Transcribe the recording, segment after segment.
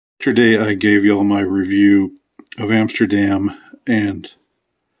Yesterday I gave y'all my review of Amsterdam, and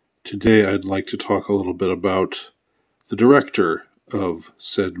today I'd like to talk a little bit about the director of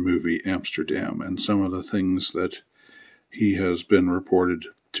said movie, Amsterdam, and some of the things that he has been reported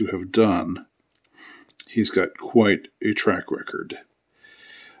to have done. He's got quite a track record.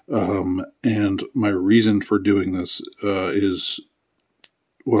 And my reason for doing this is,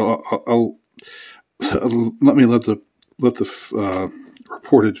 well, I'll let the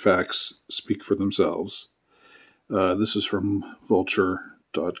reported facts speak for themselves. This is from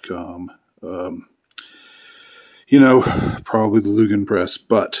vulture.com. Probably the Lugan Press,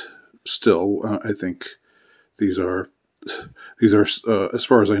 but still, I think these are as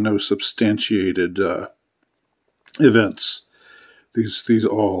far as I know, substantiated events. These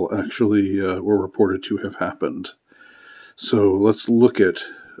all actually were reported to have happened. So let's look at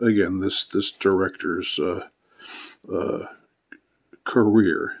again this director's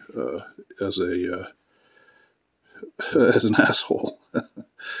career as an asshole,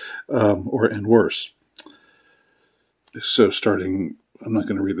 and worse. So starting, I'm not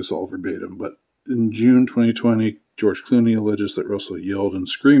going to read this all verbatim, but in June 2020, George Clooney alleges that Russell yelled and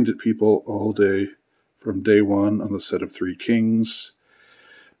screamed at people all day from day one on the set of Three Kings.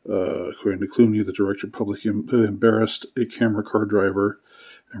 According to Clooney, the director publicly embarrassed a camera car driver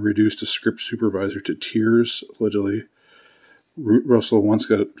and reduced a script supervisor to tears. Allegedly, Russell once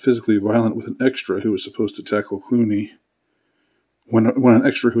got physically violent with an extra who was supposed to tackle Clooney. When an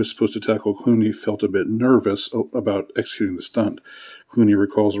extra who was supposed to tackle Clooney felt a bit nervous about executing the stunt, Clooney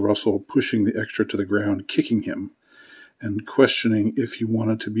recalls Russell pushing the extra to the ground, kicking him, and questioning if he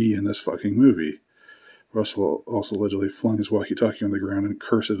wanted to be in this fucking movie. Russell also allegedly flung his walkie-talkie on the ground and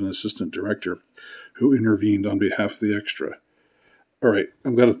cursed an assistant director who intervened on behalf of the extra. All right,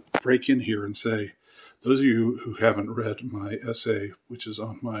 I'm going to break in here and say, those of you who haven't read my essay, which is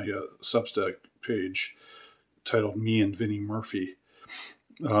on my Substack page, titled "Me and Vinnie Murphy,"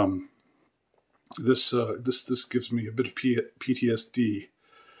 this gives me a bit of PTSD.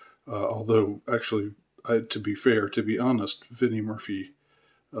 Although, actually, to be honest, Vinnie Murphy,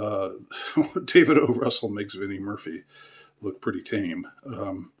 David O. Russell makes Vinnie Murphy look pretty tame.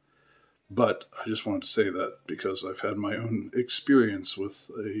 But I just wanted to say that because I've had my own experience with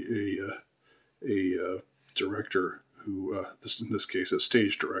a director who, in this case, a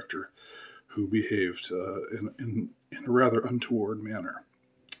stage director, who behaved in a rather untoward manner.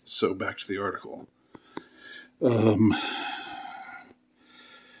 So back to the article.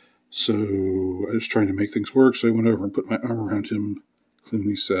 So I was trying to make things work, so I went over and put my arm around him.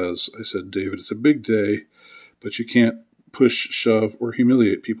 Clooney says, I said, David, it's a big day, but you can't push, shove, or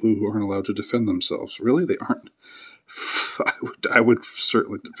humiliate people who aren't allowed to defend themselves. Really? They aren't? I would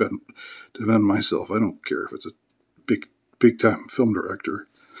certainly defend myself. I don't care if it's a big-time film director.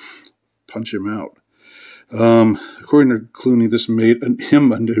 Punch him out. According to Clooney, this made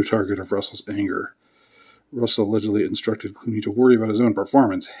him a new target of Russell's anger. Russell allegedly instructed Clooney to worry about his own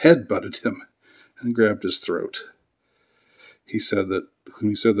performance, headbutted him, and grabbed his throat.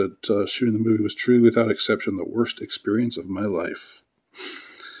 Clooney said that shooting the movie was truly, without exception, the worst experience of my life.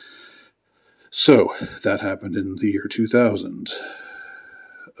 So, that happened in the year 2000.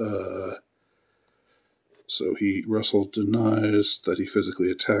 Russell denies that he physically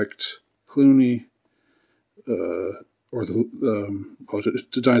attacked Clooney, denies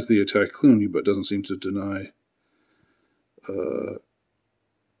that he attacked Clooney, but doesn't seem to deny.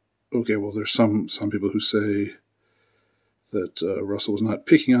 There's some people who say that Russell was not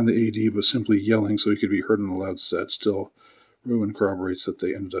picking on the AD, but simply yelling so he could be heard on a loud set. Still, Rowan corroborates that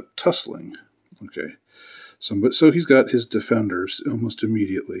they ended up tussling. Okay, so he's got his defenders almost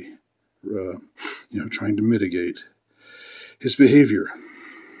immediately, trying to mitigate his behavior.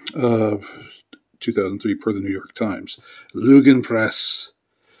 2003, per the New York Times, Lugan Press,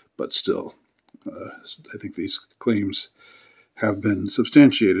 but still, I think these claims have been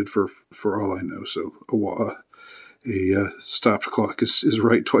substantiated for all I know. So a stopped clock is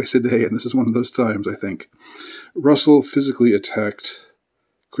right twice a day, and this is one of those times, I think. Russell physically attacked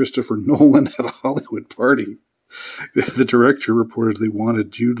Christopher Nolan at a Hollywood party. The director reportedly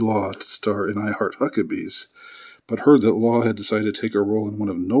wanted Jude Law to star in I Heart Huckabees, but heard that Law had decided to take a role in one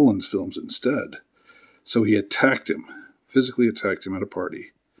of Nolan's films instead. So he physically attacked him at a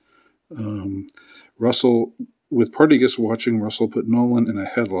party. Russell, with party guests watching, Russell put Nolan in a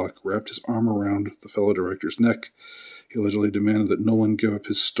headlock, wrapped his arm around the fellow director's neck. He allegedly demanded that Nolan give up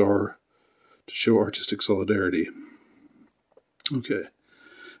his star to show artistic solidarity. Okay.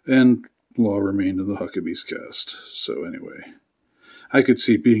 And Law remained in the Huckabees cast. So anyway, I could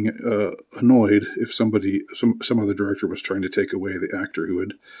see being annoyed if some other director was trying to take away the actor who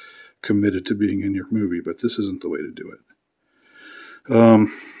had committed to being in your movie, but this isn't the way to do it.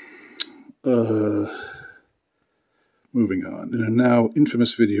 Moving on. In a now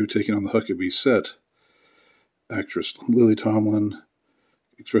infamous video taken on the Huckabee set, actress Lily Tomlin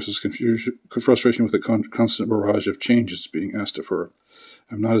expresses frustration with the constant barrage of changes being asked of her.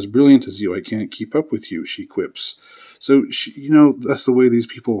 "I'm not as brilliant as you. I can't keep up with you," she quips. So that's the way these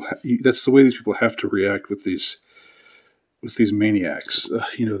people. That's the way these people have to react with these maniacs.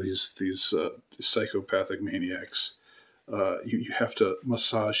 These psychopathic maniacs. You have to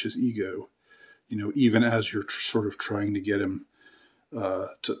massage his ego. Even as you're sort of trying to get him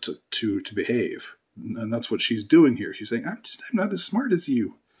to behave. And that's what she's doing here. She's saying, I'm not as smart as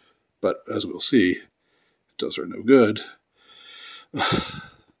you. But as we'll see, it does her no good.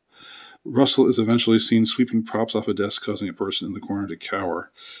 Russell is eventually seen sweeping props off a desk, causing a person in the corner to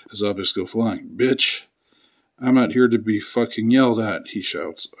cower as objects go flying. "Bitch, I'm not here to be fucking yelled at," he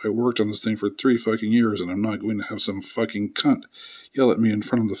shouts. "I worked on this thing for 3 fucking years, and I'm not going to have some fucking cunt yell at me in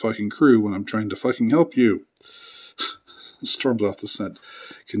front of the fucking crew when I'm trying to fucking help you." Storms off the set,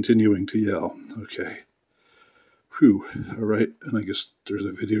 continuing to yell. Okay. Whew. All right. And I guess there's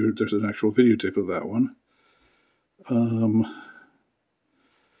an actual videotape of that one.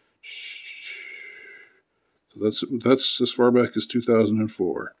 So that's as far back as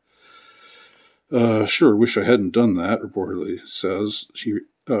 2004. Sure, wish I hadn't done that, reportedly says.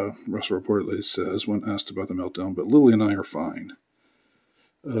 Russell reportedly says when asked about the meltdown, but Lily and I are fine.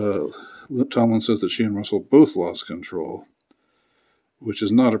 Tomlin says that she and Russell both lost control, which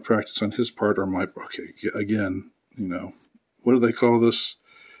is not a practice on his part or my. Okay, again, what do they call this?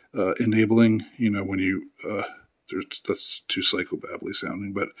 Enabling. When you that's too psychobabbly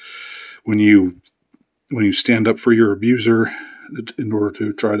sounding, but when you stand up for your abuser in order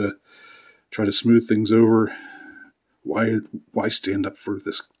to try to smooth things over, why stand up for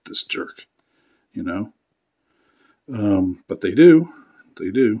this jerk? But they do.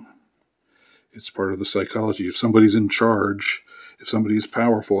 It's part of the psychology. If somebody's in charge, if somebody is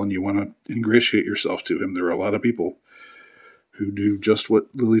powerful and you want to ingratiate yourself to him, there are a lot of people who do just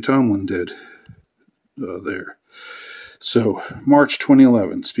what Lily Tomlin did there. So, March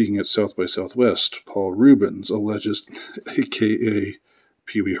 2011, speaking at South by Southwest, Paul Rubens alleges, a.k.a.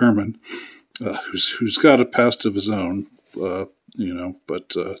 Pee Wee Herman, who's got a past of his own, but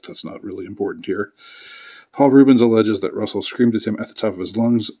that's not really important here. Paul Rubens alleges that Russell screamed at him at the top of his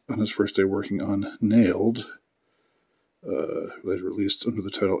lungs on his first day working on Nailed, later released under the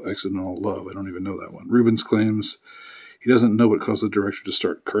title Accidental Love. I don't even know that one. Rubens claims he doesn't know what caused the director to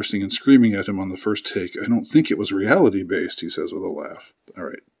start cursing and screaming at him on the first take. "I don't think it was reality-based," he says with a laugh. All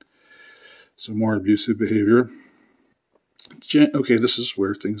right. So more abusive behavior. Okay, this is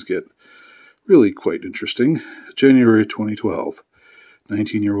where things get really quite interesting. January 2012.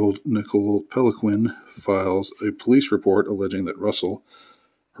 19-year-old Nicole Peliquin files a police report alleging that Russell,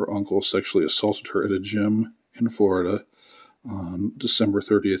 her uncle, sexually assaulted her at a gym in Florida on December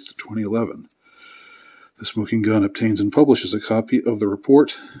 30th, 2011. The Smoking Gun obtains and publishes a copy of the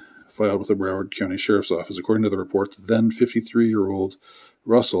report filed with the Broward County Sheriff's Office. According to the report, the then 53-year-old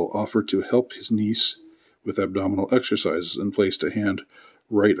Russell offered to help his niece with abdominal exercises and placed a hand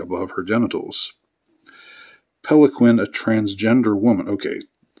right above her genitals. Peliquin, a transgender woman. Okay.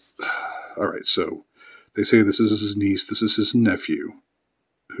 All right. So they say this is his niece. This is his nephew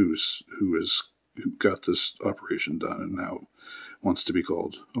who got this operation done and now wants to be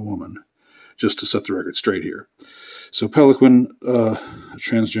called a woman. Just to set the record straight here. So Peliquin, a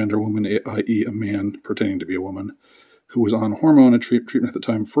transgender woman, i.e. a man pretending to be a woman, who was on hormone treatment at the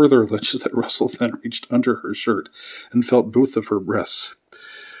time, further alleges that Russell then reached under her shirt and felt both of her breasts.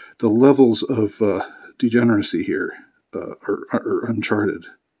 The levels of degeneracy here are uncharted.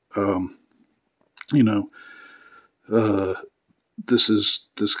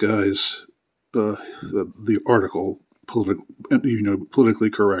 This guy's the article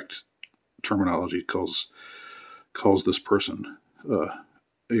politically correct terminology calls this person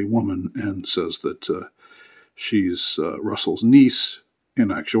a woman and says that she's Russell's niece. In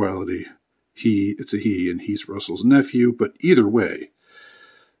actuality, it's a he and he's Russell's nephew. But either way,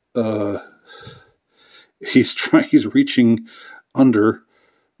 he's reaching under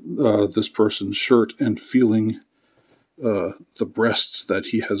this person's shirt and feeling the breasts that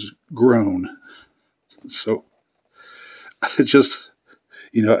he has grown. So just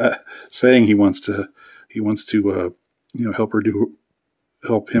saying he wants to help her do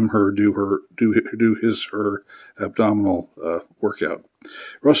her abdominal workout.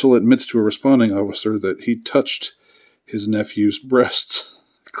 Russell admits to a responding officer that he touched his nephew's breasts,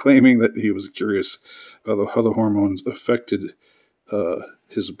 claiming that he was curious about how the hormones affected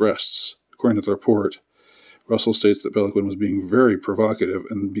his breasts. According to the report, Russell states that Belaquin was being very provocative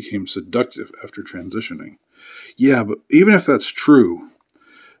and became seductive after transitioning. Yeah, but even if that's true,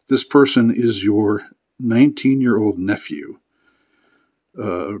 this person is your 19-year-old nephew,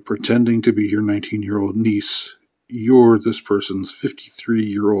 pretending to be your 19-year-old niece. You're this person's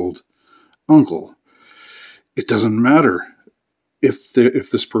 53-year-old uncle. It doesn't matter if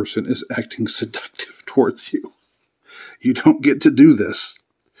this person is acting seductive towards you. You don't get to do this.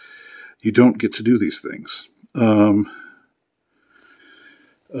 You don't get to do these things.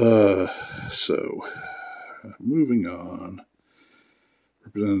 So, moving on.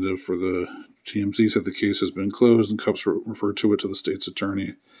 Representative for the TMZ said the case has been closed, and Cups referred to it to the state's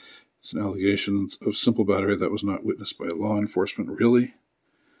attorney. It's an allegation of simple battery that was not witnessed by law enforcement. Really?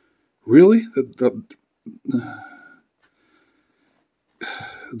 Really?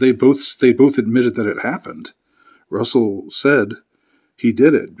 They both admitted that it happened. Russell said he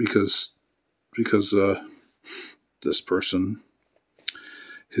did it because this person,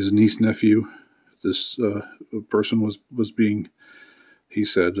 his niece nephew, this person was being, he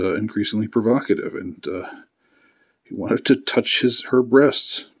said, increasingly provocative, and he wanted to touch her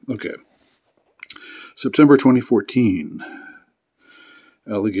breasts. Okay. September 2014.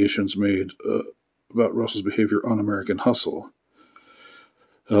 Allegations made about Russell's behavior on American Hustle.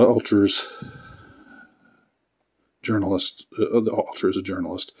 Alter's journalist, Alter is a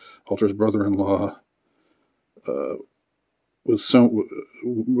journalist. Alter's brother-in-law, with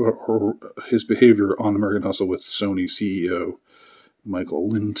his behavior on American Hustle with Sony CEO Michael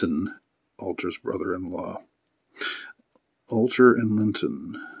Linton, Alter's brother-in-law. Alter and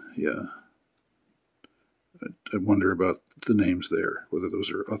Linton, yeah. I wonder about the names there, whether those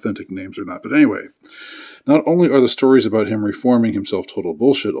are authentic names or not. But anyway, not only are the stories about him reforming himself total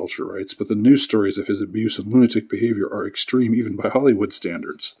bullshit, Alter writes, but the news stories of his abuse and lunatic behavior are extreme even by Hollywood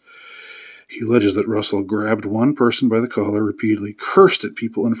standards. He alleges that Russell grabbed one person by the collar, repeatedly cursed at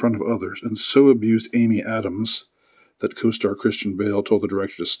people in front of others, and so abused Amy Adams that co-star Christian Bale told the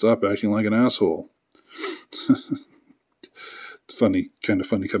director to stop acting like an asshole. Kind of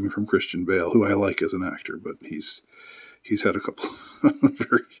funny coming from Christian Bale, who I like as an actor, but he's had a couple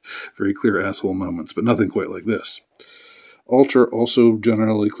very, very clear asshole moments, but nothing quite like this. Alter also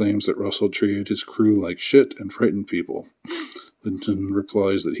generally claims that Russell treated his crew like shit and frightened people. Linton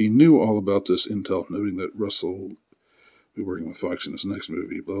replies that he knew all about this intel, noting that Russell will be working with Fox in his next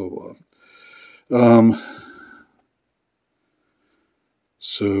movie, blah, blah, blah.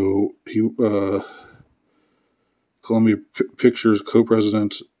 So he, Columbia Pictures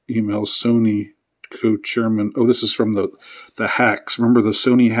co-president emails Sony co-chairman. Oh, this is from the hacks. Remember the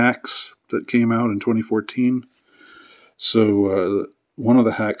Sony hacks that came out in 2014? So one of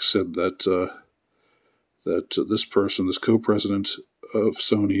the hacks said that this person, this co-president of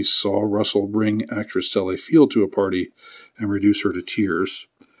Sony, saw Russell bring actress Sally Field to a party and reduce her to tears.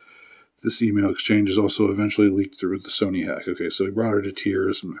 This email exchange is also eventually leaked through the Sony hack. Okay, so he brought her to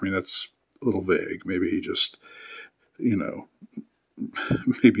tears. I mean, that's a little vague. Maybe he just, maybe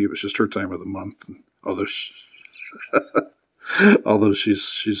it was just her time of the month. Although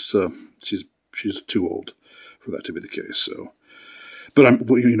she's too old for that to be the case. So, but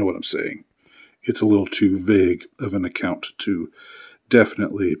you know what I'm saying. It's a little too vague of an account to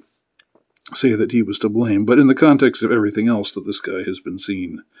definitely say that he was to blame. But in the context of everything else that this guy has been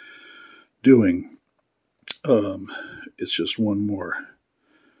seen doing, it's just one more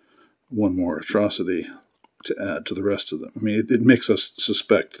atrocity to add to the rest of them. I mean, it makes us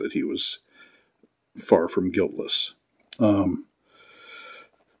suspect that he was far from guiltless, because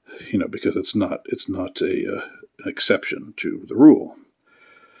it's not an exception to the rule.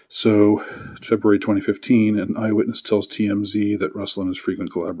 So, February 2015, an eyewitness tells TMZ that Russell and his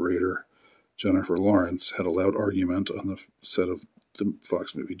frequent collaborator, Jennifer Lawrence, had a loud argument on the set of the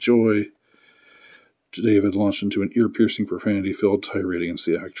Fox movie Joy. David launched into an ear-piercing profanity-filled tirade against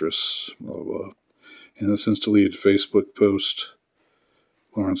the actress. Blah, blah, blah. In a since-deleted Facebook post,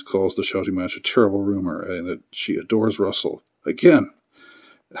 Lawrence calls the shouting match a terrible rumor, adding that she adores Russell. Again,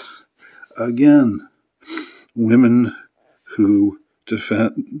 women who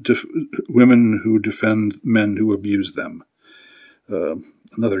defend men who abuse them.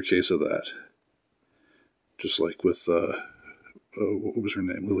 Another case of that. Just like with what was her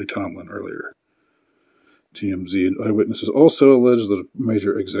name, Lily Tomlin earlier. TMZ eyewitnesses also allege that a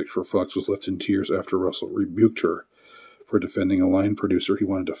major exec for Fox was left in tears after Russell rebuked her for defending a line producer he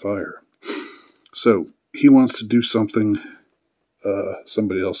wanted to fire. So he wants to do something.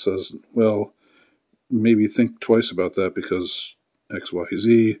 Somebody else says, well, maybe think twice about that because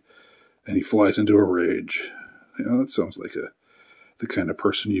XYZ, and he flies into a rage. That sounds like the kind of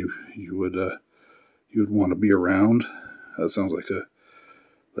person you would want to be around. That sounds like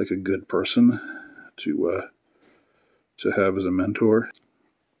a good person to have as a mentor.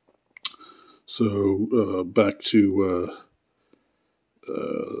 So back to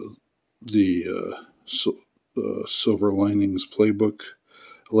the Silver Linings Playbook.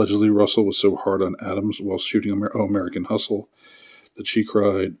 Allegedly, Russell was so hard on Adams while shooting American Hustle that she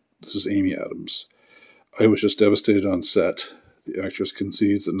cried, "This is Amy Adams. I was just devastated on set." The actress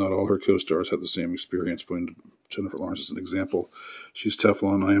concedes that not all her co-stars had the same experience, pointing to Jennifer Lawrence as an example. "She's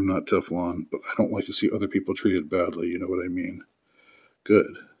Teflon. I am not Teflon, but I don't like to see other people treated badly. You know what I mean?"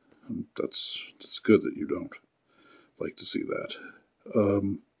 Good. That's good that you don't like to see that.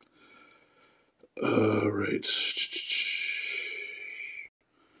 Right.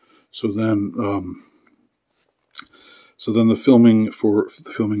 So then the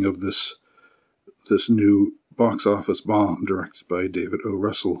filming of this new box office bomb directed by David O.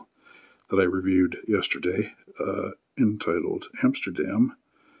 Russell that I reviewed yesterday, entitled Amsterdam,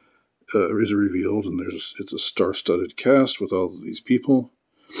 is revealed, and it's a star-studded cast with all of these people.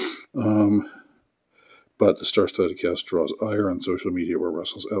 But the star-studded cast draws ire on social media where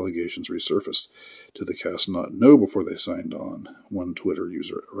Russell's allegations resurfaced. Did the cast not know before they signed on? One Twitter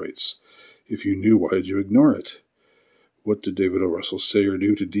user writes, "If you knew, why did you ignore it? What did David O. Russell say or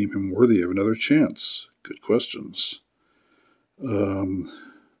do to deem him worthy of another chance?" Good questions.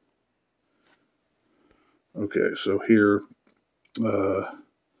 Okay, so here,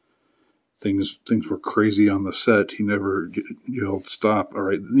 things were crazy on the set. He never yelled "stop." All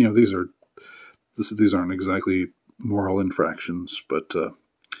right, these aren't exactly moral infractions, but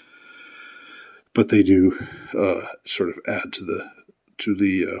they do sort of add to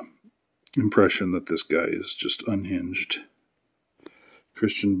the impression that this guy is just unhinged.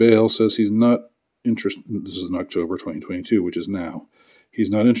 Christian Bale says he's not interested. This is in October 2022, which is now. He's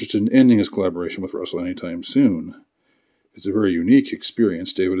not interested in ending his collaboration with Russell anytime soon. It's a very unique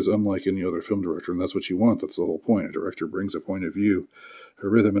experience. David is unlike any other film director, and that's what you want. That's the whole point. A director brings a point of view, a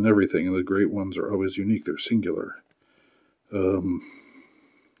rhythm, and everything, and the great ones are always unique. They're singular. All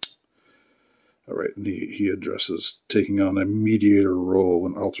right, and he addresses taking on a mediator role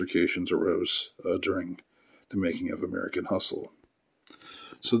when altercations arose during the making of American Hustle.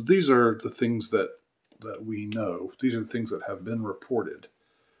 So these are the things that we know. These are the things that have been reported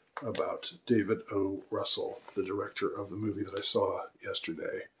about David O. Russell, the director of the movie that I saw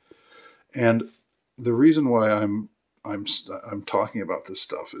yesterday. And the reason why I'm talking about this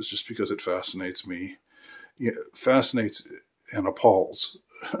stuff is just because it fascinates me. Fascinates and appalls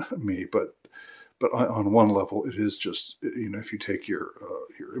me, but on one level, it is just, if you take your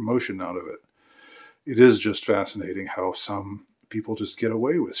emotion out of it, it is just fascinating how some people just get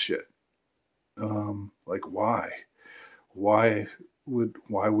away with shit. Like, why? Why would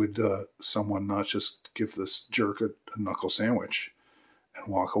someone not just give this jerk a knuckle sandwich and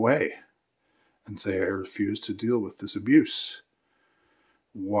walk away and say, "I refuse to deal with this abuse"?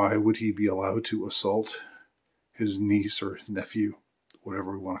 Why would he be allowed to assault his niece or nephew,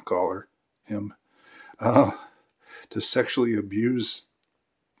 whatever we want to call him, to sexually abuse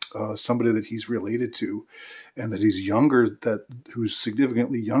somebody that he's related to, and that who's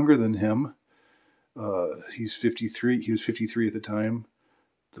significantly younger than him? He's 53. He was 53 at the time.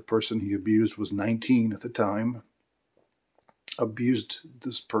 The person he abused was 19 at the time. Abused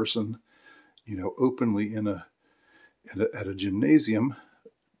this person, openly at a gymnasium,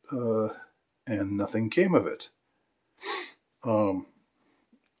 and nothing came of it.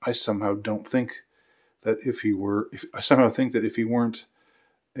 I somehow don't think that if he weren't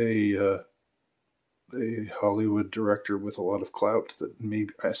a Hollywood director with a lot of clout, that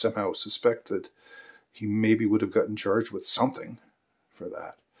maybe I somehow suspect that he maybe would have gotten charged with something for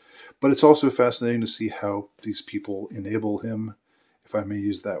that. But it's also fascinating to see how these people enable him, if I may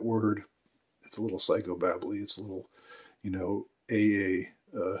use that word. It's a little psychobabbly. It's a little, AA,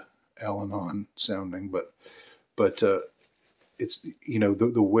 Al-Anon sounding, but it's,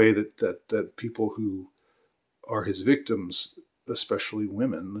 the way that people who are his victims, especially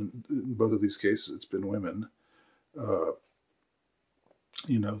women, in both of these cases it's been women,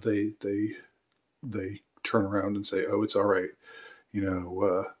 they turn around and say, "Oh, it's all right.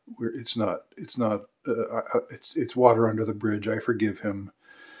 It's water under the bridge. I forgive him.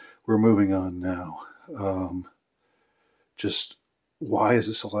 We're moving on now." Just why is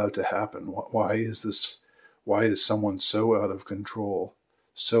this allowed to happen? Why is someone so out of control,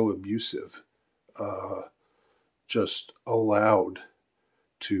 so abusive, just allowed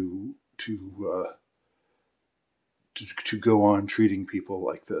to to go on treating people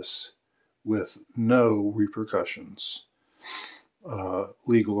like this with no repercussions,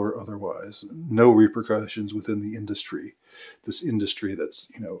 legal or otherwise, no repercussions within the industry. This industry that's,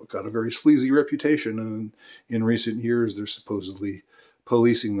 got a very sleazy reputation, and in recent years they're supposedly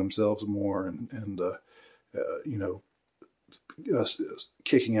policing themselves more and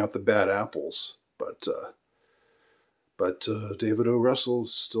kicking out the bad apples. But David O.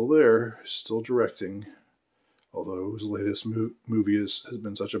 Russell's still there, still directing. Although his latest movie has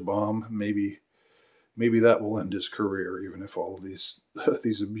been such a bomb, maybe that will end his career, even if all of these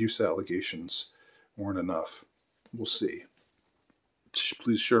these abuse allegations weren't enough. We'll see.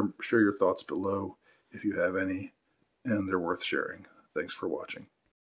 Please share your thoughts below if you have any, and they're worth sharing. Thanks for watching.